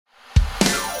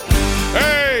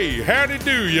howdy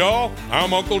do, y'all.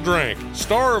 I'm Uncle Drank,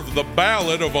 star of The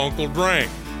Ballad of Uncle Drank.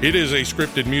 It is a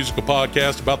scripted musical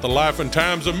podcast about the life and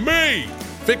times of me,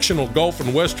 fictional golf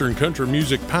and western country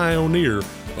music pioneer,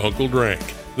 Uncle Drank.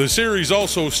 The series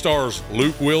also stars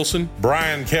Luke Wilson,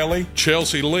 Brian Kelly,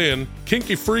 Chelsea Lynn,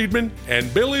 Kinky Friedman,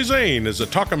 and Billy Zane as a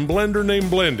talking blender named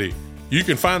Blendy. You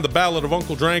can find The Ballad of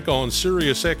Uncle Drank on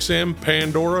SiriusXM,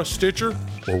 Pandora, Stitcher,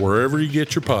 or wherever you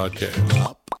get your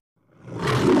podcasts.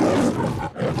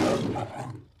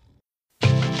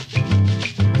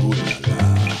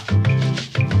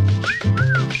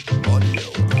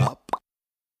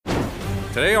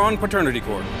 Today on Paternity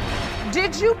Court.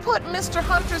 Did you put Mr.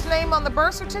 Hunter's name on the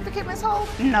birth certificate, Ms. Holt?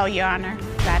 No, Your Honor.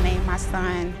 I named my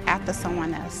son after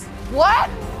someone else. What?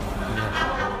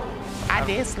 I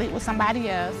did sleep with somebody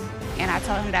else, and I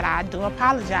told him that I do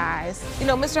apologize. You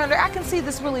know, Mr. Hunter, I can see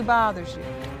this really bothers you.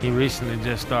 He recently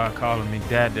just started calling me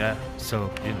Dad,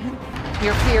 so...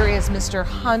 Your theory is Mr.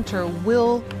 Hunter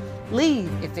will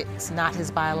leave if it's not his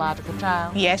biological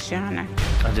child? Yes, Your Honor.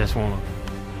 I just want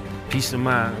peace of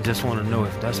mind. I just want to know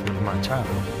if that's really my child.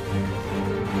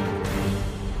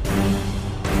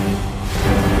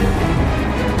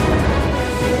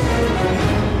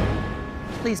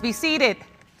 Please be seated.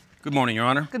 Good morning, Your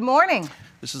Honor. Good morning.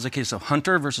 This is a case of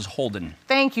Hunter versus Holden.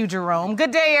 Thank you, Jerome.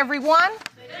 Good day, everyone.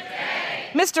 Good day.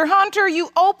 Mr. Hunter, you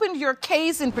opened your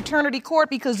case in paternity court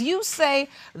because you say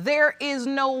there is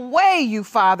no way you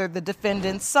fathered the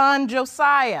defendant's son,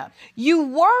 Josiah. You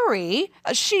worry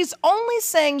she's only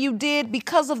saying you did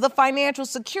because of the financial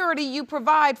security you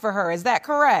provide for her. Is that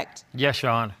correct? Yes,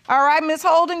 Your Honor. All right, Ms.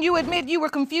 Holden, you admit you were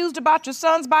confused about your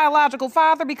son's biological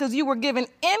father because you were given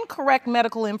incorrect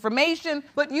medical information,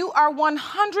 but you are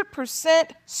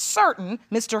 100% certain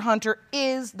Mr. Hunter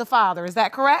is the father. Is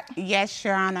that correct? Yes,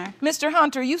 Your Honor. Mr.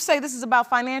 Hunter, you say this is about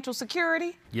financial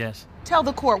security? Yes. Tell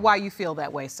the court why you feel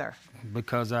that way, sir.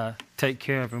 Because I take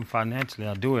care of him financially.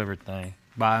 I do everything.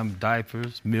 Buy him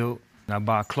diapers, milk, I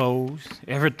buy clothes.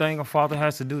 Everything a father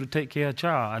has to do to take care of a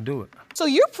child, I do it. So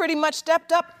you're pretty much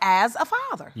stepped up as a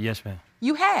father? Yes, ma'am.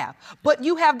 You have, but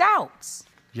you have doubts.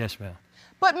 Yes, ma'am.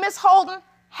 But Ms. Holden,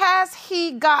 has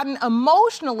he gotten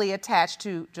emotionally attached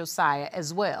to Josiah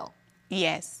as well?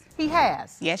 Yes. He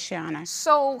has? Yes, Your Honor.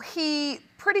 So he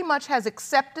pretty much has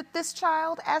accepted this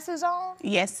child as his own?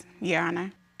 Yes, Your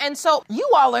Honor. And so you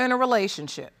all are in a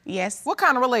relationship? Yes. What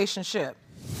kind of relationship?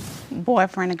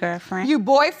 Boyfriend and girlfriend. You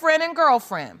boyfriend and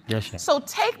girlfriend? Yes, ma'am. So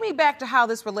take me back to how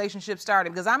this relationship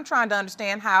started, because I'm trying to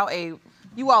understand how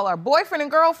you all are boyfriend and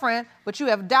girlfriend, but you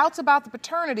have doubts about the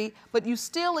paternity, but you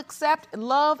still accept,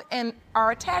 love, and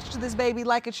are attached to this baby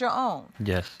like it's your own.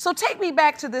 Yes. So take me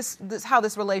back to this how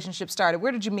this relationship started.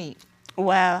 Where did you meet?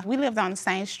 Well, we lived on the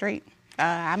same street.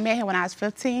 I met him when I was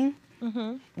 15.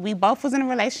 Mm-hmm. We both was in a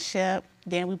relationship.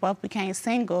 Then we both became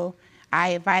single. I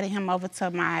invited him over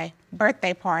to my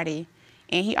birthday party,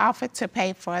 and he offered to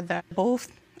pay for the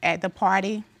booth at the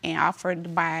party and offered to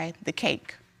buy the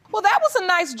cake. Well, that was a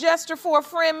nice gesture for a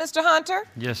friend, Mr. Hunter.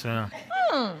 Yes, ma'am.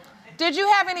 Did you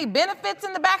have any benefits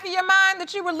in the back of your mind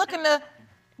that you were looking to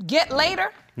get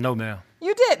later? No, ma'am.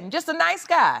 You didn't, just a nice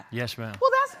guy. Yes, ma'am.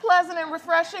 Well, that's pleasant and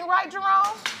refreshing, right,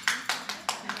 Jerome?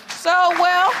 So,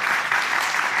 well,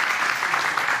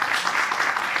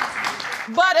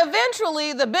 but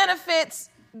eventually the benefits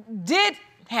did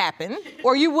happen,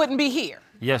 or you wouldn't be here.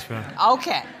 Yes, ma'am.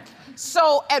 Okay.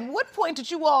 So at what point did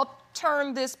you all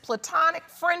turn this platonic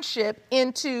friendship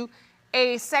into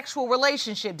a sexual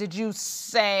relationship? Did you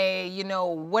say,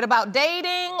 what about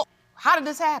dating? How did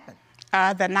this happen?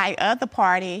 The night of the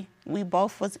party, we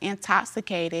both was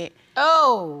intoxicated.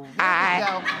 Oh, there we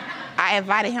go. I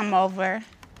invited him over,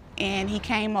 and he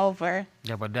came over,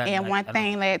 Yeah, but that and night, one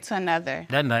thing led to another.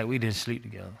 That night, we didn't sleep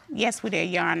together. Yes, we did,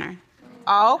 Your Honor.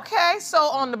 Okay, so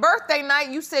on the birthday night,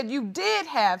 you said you did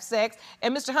have sex,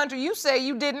 and Mr. Hunter, you say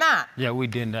you did not. Yeah, we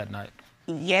did that night.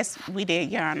 Yes, we did,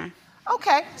 Your Honor.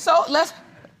 Okay, so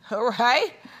all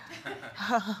right.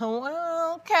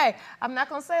 Well, okay. I'm not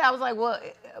gonna say, I was like, well,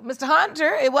 Mr.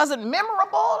 Hunter, it wasn't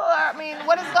memorable,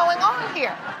 what is going on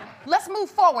here? Let's move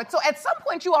forward. So at some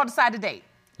point, you all decide to date.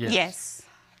 Yes.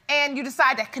 And you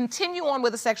decide to continue on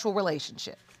with a sexual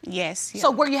relationship. Yes.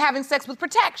 So were you having sex with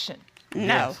protection?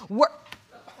 No.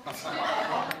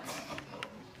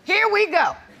 Here we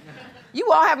go.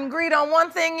 You all haven't agreed on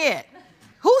one thing yet.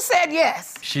 Who said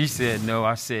yes? She said no.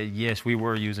 I said yes. We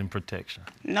were using protection.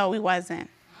 No, we wasn't.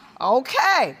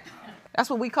 Okay. That's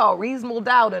what we call reasonable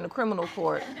doubt in a criminal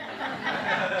court.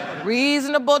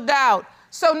 Reasonable doubt.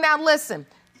 So now listen,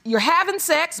 You're having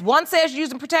sex. One says you're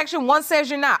using protection, one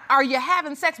says you're not. Are you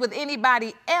having sex with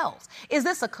anybody else? Is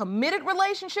this a committed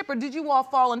relationship, or did you all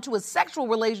fall into a sexual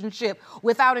relationship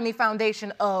without any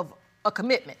foundation of a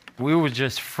commitment? We were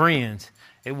just friends.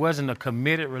 It wasn't a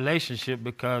committed relationship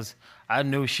because I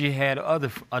knew she had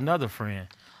another friend.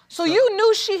 So you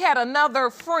knew she had another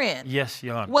friend? Yes,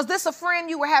 Your Honor. Was this a friend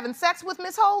you were having sex with,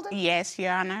 Ms. Holden? Yes,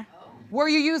 Your Honor. Were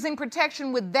you using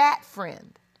protection with that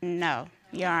friend? No,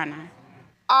 Your Honor.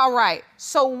 All right,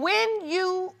 so when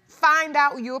you find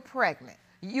out you're pregnant,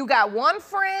 you got one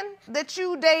friend that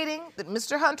you dating that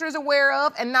Mr. Hunter is aware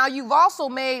of, and now you've also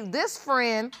made this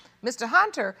friend, Mr.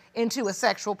 Hunter, into a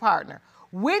sexual partner.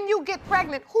 When you get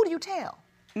pregnant, who do you tell?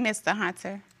 Mr.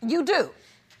 Hunter. You do?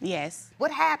 Yes.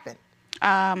 What happened?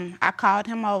 I called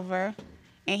him over,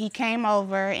 and he came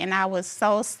over, and I was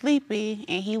so sleepy,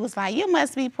 and he was like, "You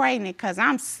must be pregnant because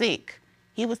I'm sick."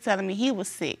 He was telling me he was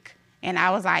sick, and I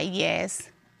was like, "Yes."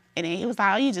 And then he was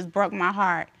like, "Oh, you just broke my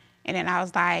heart." And then I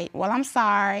was like, "Well, I'm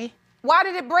sorry." Why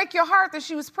did it break your heart that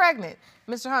she was pregnant,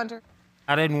 Mr. Hunter?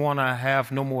 I didn't want to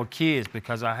have no more kids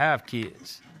because I have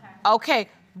kids. Okay,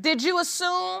 did you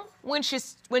assume when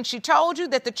she told you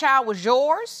that the child was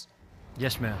yours?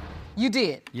 Yes, ma'am. You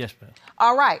did? Yes, ma'am.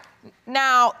 All right.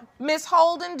 Now, Miss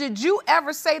Holden, did you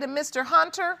ever say to Mr.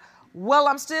 Hunter, "Well,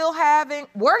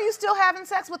 were you still having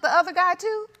sex with the other guy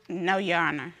too?" No, Your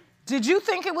Honor. Did you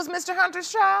think it was Mr.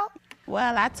 Hunter's child?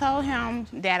 Well, I told him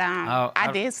that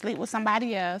I did sleep with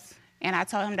somebody else, and I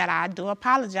told him that I do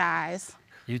apologize.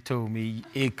 You told me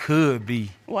it could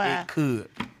be. Well, it could.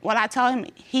 Well, I told him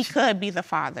he could be the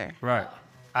father. Right.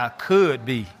 I could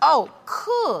be. Oh,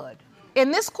 could.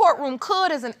 In this courtroom,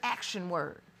 could is an action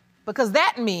word because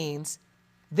that means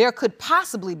there could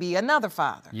possibly be another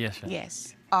father. Yes, ma'am.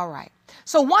 Yes. All right.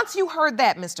 So once you heard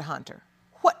that, Mr. Hunter,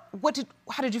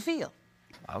 how did you feel?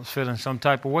 I was feeling some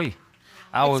type of way.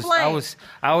 I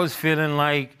was feeling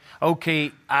like,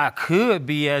 okay, I could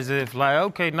be as if like,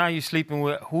 okay, now you're sleeping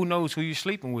with, who knows who you're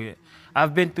sleeping with.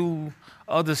 I've been through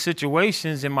other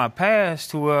situations in my past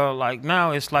to where like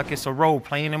now it's like it's a role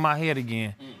playing in my head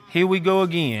again. Here we go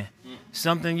again.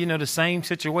 Something, the same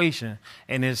situation.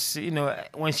 And it's,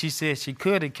 when she said she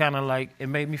could, it kind of like, it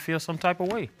made me feel some type of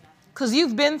way. Because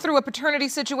you've been through a paternity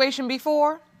situation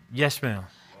before? Yes, ma'am.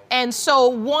 And so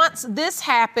once this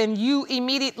happened, you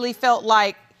immediately felt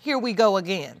like, here we go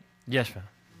again. Yes, ma'am.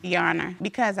 Your Honor,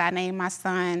 because I named my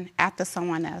son after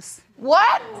someone else.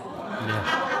 What?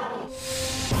 Yeah.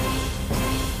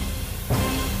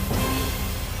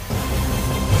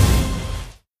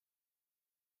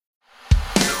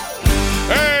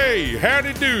 Hey,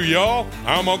 howdy do, y'all.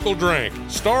 I'm Uncle Drank,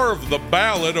 star of The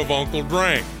Ballad of Uncle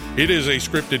Drank. It is a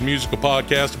scripted musical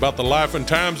podcast about the life and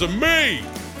times of me,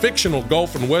 fictional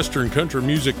Gulf and Western country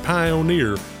music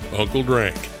pioneer, Uncle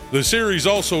Drank. The series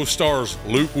also stars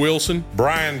Luke Wilson,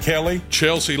 Brian Kelly,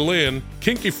 Chelsea Lynn,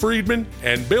 Kinky Friedman,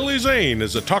 and Billy Zane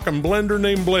as a talking blender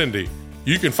named Blendy.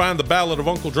 You can find The Ballad of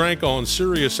Uncle Drank on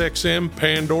SiriusXM,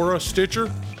 Pandora,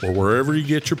 Stitcher, or wherever you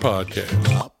get your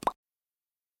podcasts.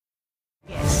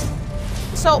 Yes.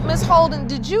 So, Miss Holden,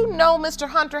 did you know Mr.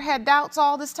 Hunter had doubts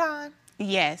all this time?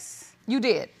 Yes. You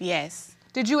did? Yes.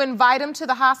 Did you invite him to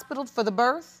the hospital for the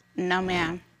birth? No,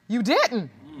 ma'am. You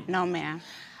didn't? No, ma'am.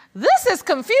 This is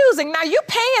confusing. Now, you're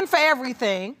paying for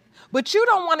everything, but you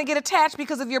don't want to get attached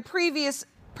because of your previous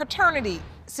paternity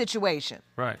situation.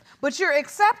 Right. But you're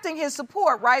accepting his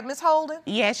support, right, Miss Holden?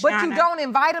 Yes, Your But you Honor. don't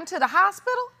invite him to the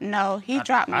hospital? No, he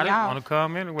dropped me I didn't want off. to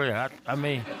come anyway. I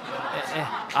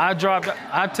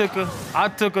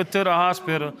took her to the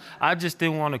hospital. I just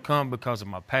didn't want to come because of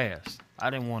my past. I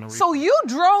didn't want to. So you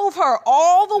drove her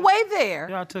all the way there,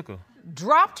 Yeah, I took her.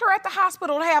 dropped her at the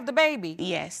hospital to have the baby,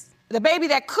 Yes. the baby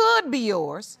that could be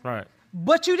yours, Right.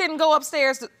 but you didn't go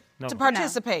upstairs No. to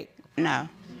participate. No.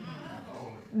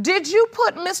 Did you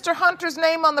put Mr. Hunter's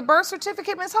name on the birth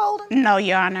certificate, Miss Holden? No,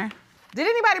 Your Honor. Did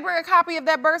anybody bring a copy of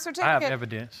that birth I certificate? have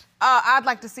evidence. I'd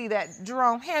like to see that.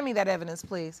 Jerome, hand me that evidence,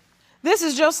 please. This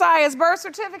is Josiah's birth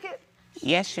certificate.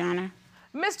 Yes, Your Honor.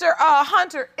 Mr.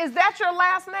 Hunter, is that your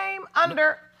last name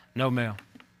under... No, ma'am.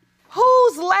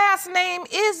 Whose last name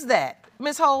is that,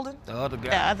 Miss Holden? The other The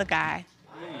guy. other guy.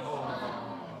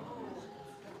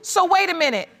 So wait a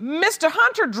minute. Mr.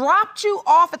 Hunter dropped you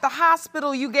off at the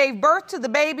hospital. You gave birth to the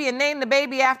baby and named the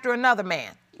baby after another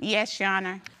man. Yes, Your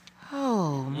Honor.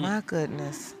 Oh, my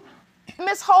goodness.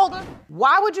 Miss Holden,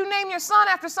 why would you name your son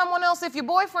after someone else if your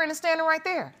boyfriend is standing right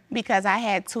there? Because I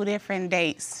had 2 different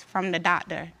dates from the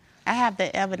doctor. I have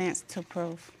the evidence to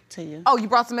prove to you. Oh, you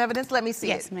brought some evidence? Let me see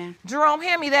it. Yes, ma'am. Jerome,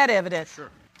 hand me that evidence. Sure.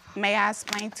 May I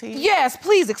explain to you? Yes,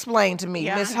 please explain to me,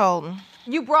 Yeah. Miss Holden.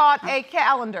 You brought a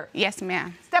calendar. Yes,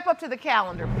 ma'am. Step step up to the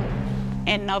calendar,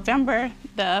 please. In November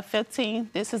the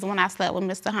 15th, this is when I slept with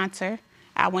Mr. Hunter.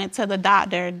 I went to the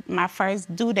doctor. My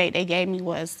first due date they gave me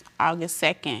was August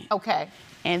 2nd. Okay.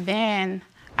 And then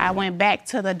I went back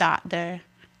to the doctor,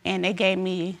 and they gave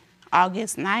me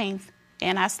August 9th,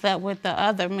 and I slept with the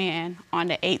other man on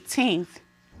the 18th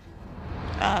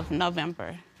of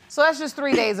November. So that's just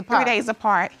 3 days apart. 3 days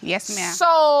apart, yes, ma'am.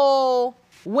 So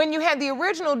when you had the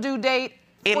original due date,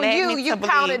 It for led you, me you to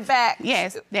counted believe, back.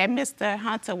 Yes, that Mr.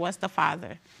 Hunter was the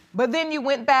father. But then you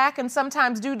went back, and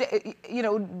sometimes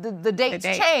the dates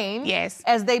change yes.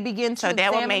 as they begin to So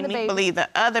that would examine make the me baby. believe the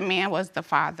other man was the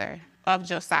father of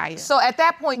Josiah. So at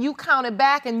that point, you counted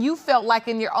back, and you felt like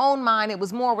in your own mind it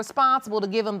was more responsible to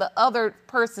give him the other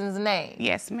person's name.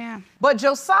 Yes, ma'am. But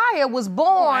Josiah was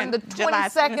born the July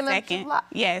 22nd of July.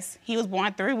 Yes, he was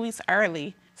born 3 weeks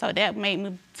early. So that made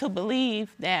me to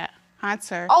believe that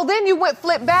Hunter. Oh, then you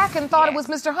flipped back and thought it was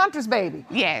Yes. Mr. Hunter's baby.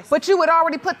 Yes. But you had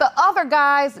already put the other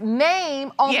guy's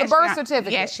name on the birth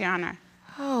certificate. Yes, Your Honor.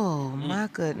 Oh, my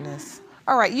goodness.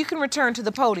 All right, you can return to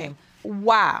the podium.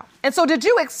 Wow. And so did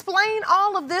you explain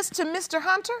all of this to Mr.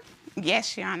 Hunter?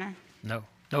 Yes, Your Honor. No.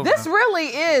 This really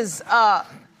is,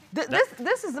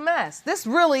 this is a mess. This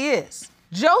really is.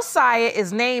 Josiah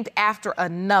is named after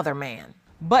another man.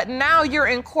 But now you're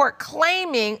in court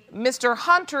claiming Mr.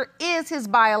 Hunter is his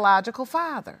biological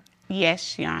father.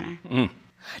 Yes, Your Honor.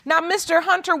 Now, Mr.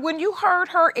 Hunter, when you heard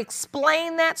her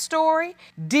explain that story,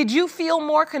 did you feel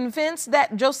more convinced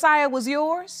that Josiah was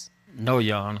yours? No,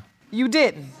 Your Honor. You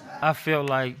didn't? I feel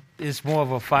like it's more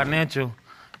of a financial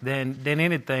than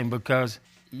anything because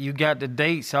you got the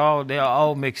dates they're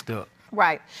all mixed up.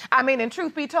 Right. I mean, and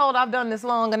truth be told, I've done this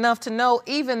long enough to know,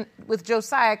 even with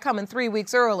Josiah coming 3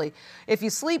 weeks early, if you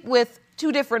sleep with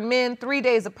 2 different men 3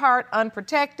 days apart,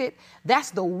 unprotected,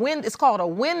 that's it's called a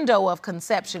window of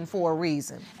conception for a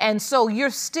reason. And so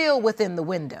you're still within the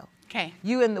window. Okay.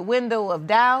 You in the window of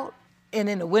doubt and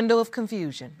in the window of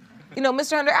confusion. You know,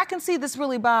 Mr. Hunter, I can see this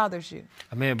really bothers you.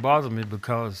 I mean, it bothers me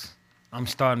because I'm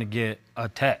starting to get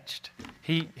attached.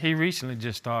 He recently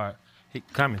just started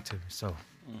coming to me, so.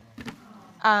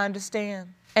 I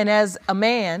understand. And as a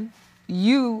man,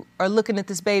 you are looking at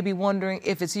this baby wondering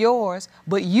if it's yours,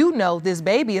 but you know this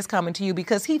baby is coming to you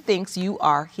because he thinks you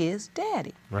are his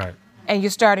daddy. Right. And you're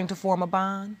starting to form a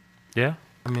bond? Yeah.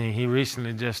 I mean, he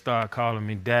recently just started calling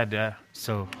me Dada,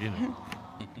 so,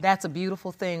 That's a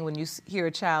beautiful thing when you hear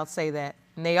a child say that.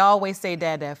 And they always say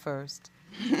Dada first.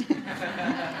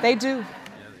 They do.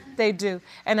 They do.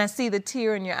 And I see the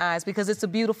tear in your eyes because it's a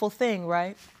beautiful thing,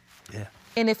 right? Yeah.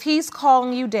 And if he's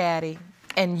calling you daddy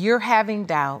and you're having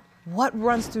doubt, what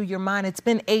runs through your mind? It's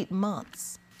been 8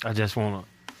 months. I just want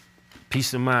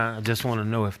peace of mind. I just want to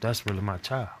know if that's really my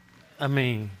child. I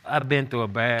mean, I've been through a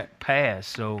bad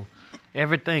past, so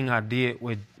everything I did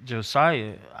with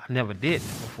Josiah, I never did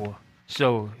before.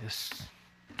 So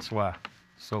that's why I'm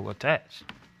so attached.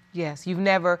 Yes, you've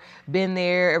never been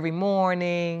there every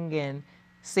morning and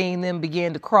seen them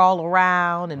begin to crawl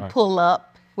around and pull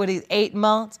up. What is 8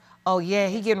 months? Oh, yeah,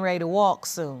 he getting ready to walk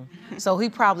soon. So he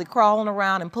probably crawling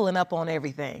around and pulling up on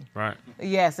everything. Right.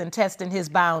 Yes, and testing his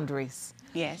boundaries.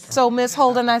 Yes. So, Miss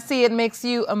Holden, I see it makes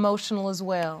you emotional as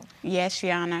well. Yes,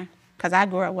 Your Honor, because I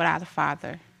grew up without a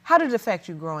father. How did it affect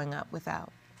you growing up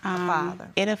without a father?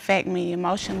 It affected me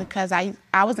emotionally because I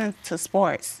was into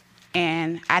sports,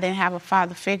 and I didn't have a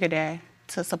father figure there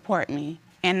to support me.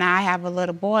 And now I have a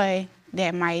little boy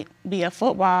that might be a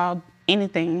football,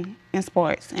 anything in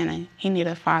sports, and he need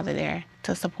a father there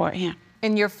to support him.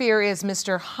 And your fear is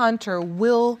Mr. Hunter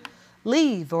will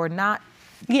leave or not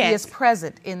be Yes. as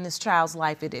present in this child's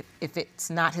life if it's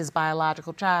not his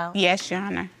biological child? Yes, Your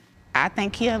Honor. I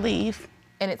think he'll leave.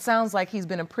 And it sounds like he's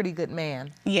been a pretty good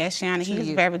man. Yes, Your Honor, he's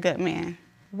you. a very good man.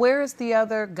 Where is the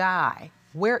other guy?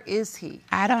 Where is he?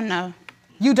 I don't know.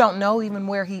 You don't know even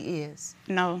where he is.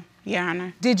 No, Your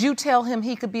Honor. Did you tell him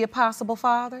he could be a possible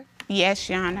father? Yes,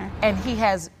 Your Honor. And he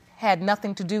has had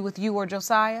nothing to do with you or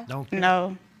Josiah? Don't care.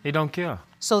 No. He don't care.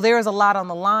 So there is a lot on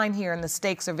the line here, and the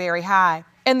stakes are very high.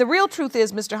 And the real truth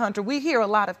is, Mr. Hunter, we hear a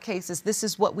lot of cases. This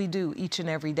is what we do each and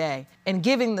every day. And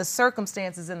given the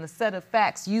circumstances and the set of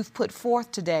facts you've put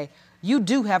forth today, you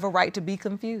do have a right to be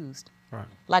confused. Right.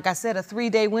 Like I said, a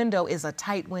 3-day window is a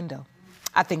tight window.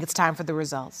 I think it's time for the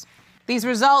results. These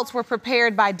results were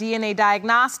prepared by DNA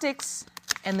Diagnostics,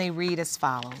 and they read as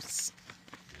follows.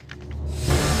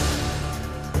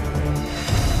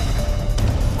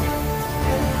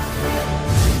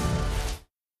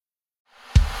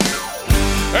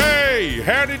 Hey,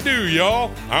 howdy do, y'all.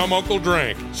 I'm Uncle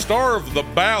Drank, star of The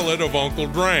Ballad of Uncle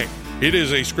Drank. It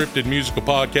is a scripted musical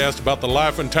podcast about the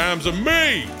life and times of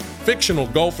me, fictional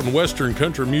golf and western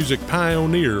country music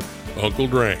pioneer, Uncle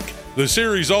Drank. The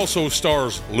series also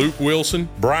stars Luke Wilson,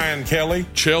 Brian Kelly,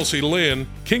 Chelsea Lynn,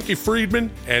 Kinky Friedman,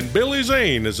 and Billy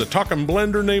Zane as a talking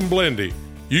blender named Blendy.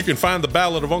 You can find The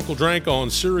Ballad of Uncle Drank on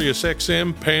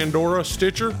SiriusXM, Pandora,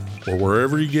 Stitcher, or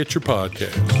wherever you get your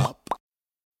podcasts.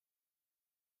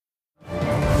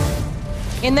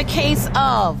 In the case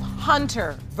of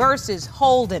Hunter versus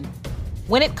Holden,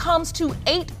 when it comes to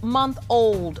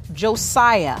 8-month-old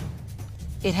Josiah,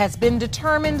 it has been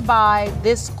determined by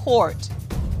this court.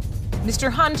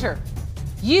 Mr. Hunter,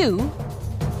 you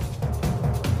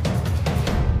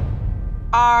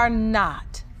are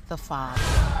not the father.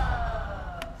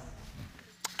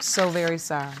 So very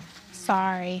sorry.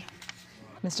 Sorry.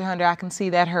 Mr. Hunter, I can see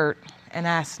that hurt, and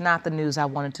that's not the news I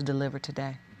wanted to deliver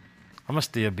today. I'm gonna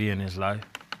still be in his life.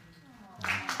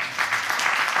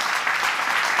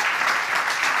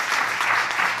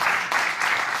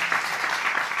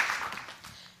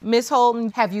 Ms.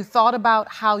 Holden, have you thought about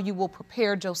how you will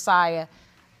prepare Josiah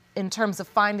in terms of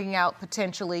finding out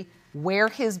potentially where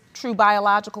his true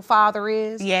biological father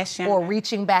is? Yes, Sharon. Or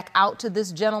reaching back out to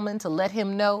this gentleman to let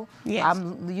him know? Yes.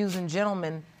 I'm using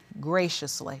gentleman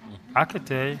graciously. I could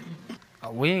tell you,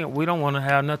 we don't want to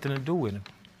have nothing to do with him.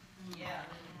 Yeah.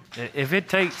 If it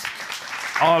takes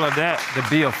all of that to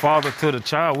be a father to the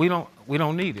child, we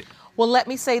don't need it. Well, let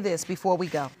me say this before we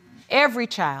go. Every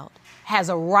child has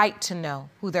a right to know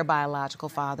who their biological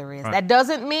father is. Right. That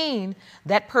doesn't mean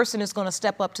that person is going to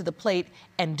step up to the plate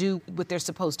and do what they're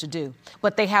supposed to do.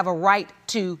 But they have a right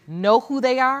to know who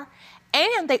they are,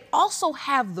 and they also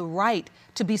have the right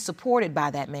to be supported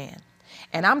by that man.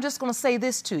 And I'm just going to say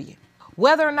this to you.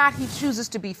 Whether or not he chooses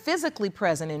to be physically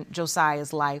present in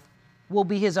Josiah's life will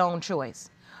be his own choice.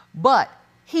 But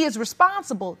he is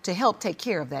responsible to help take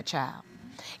care of that child.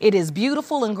 It is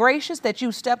beautiful and gracious that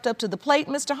you stepped up to the plate,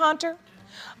 Mr. Hunter.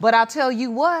 But I'll tell you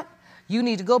what, you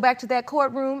need to go back to that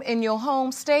courtroom in your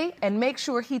home state and make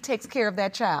sure he takes care of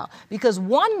that child. Because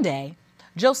one day,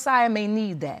 Josiah may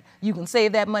need that. You can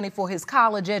save that money for his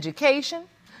college education.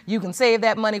 You can save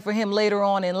that money for him later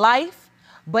on in life.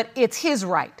 But it's his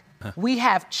right. We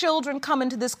have children come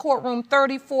into this courtroom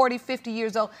 30, 40, 50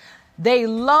 years old. They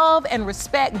love and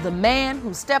respect the man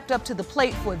who stepped up to the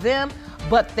plate for them,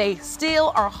 but they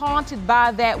still are haunted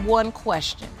by that one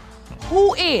question.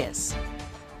 Who is,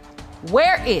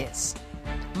 where is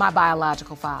my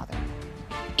biological father?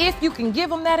 If you can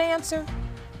give them that answer,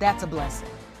 that's a blessing.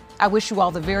 I wish you all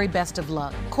the very best of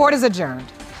luck. Court is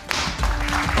adjourned.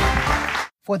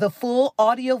 For the full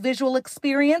audio-visual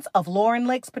experience of Lauren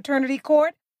Lake's Paternity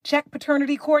Court, check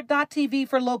paternitycourt.tv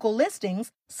for local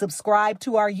listings, subscribe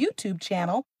to our YouTube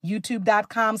channel,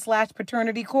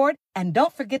 youtube.com/paternitycourt, and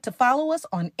don't forget to follow us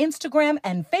on Instagram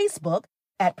and Facebook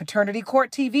at Paternity Court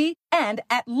TV and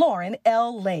at Lauren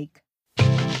L. Lake.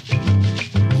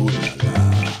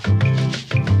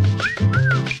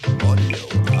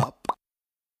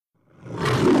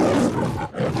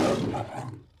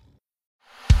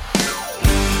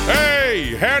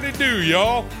 Hey, howdy do,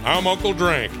 y'all. I'm Uncle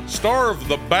Drank, star of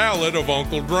The Ballad of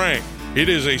Uncle Drank. It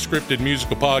is a scripted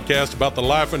musical podcast about the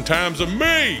life and times of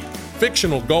me,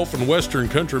 fictional golf and western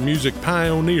country music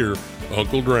pioneer,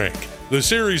 Uncle Drank. The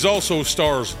series also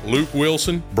stars Luke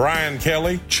Wilson, Brian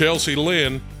Kelly, Chelsea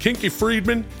Lynn, Kinky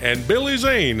Friedman, and Billy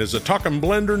Zane as a talking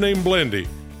blender named Blendy.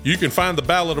 You can find The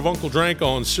Ballad of Uncle Drank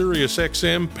on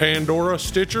SiriusXM, Pandora,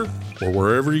 Stitcher, or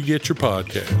wherever you get your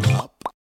podcasts.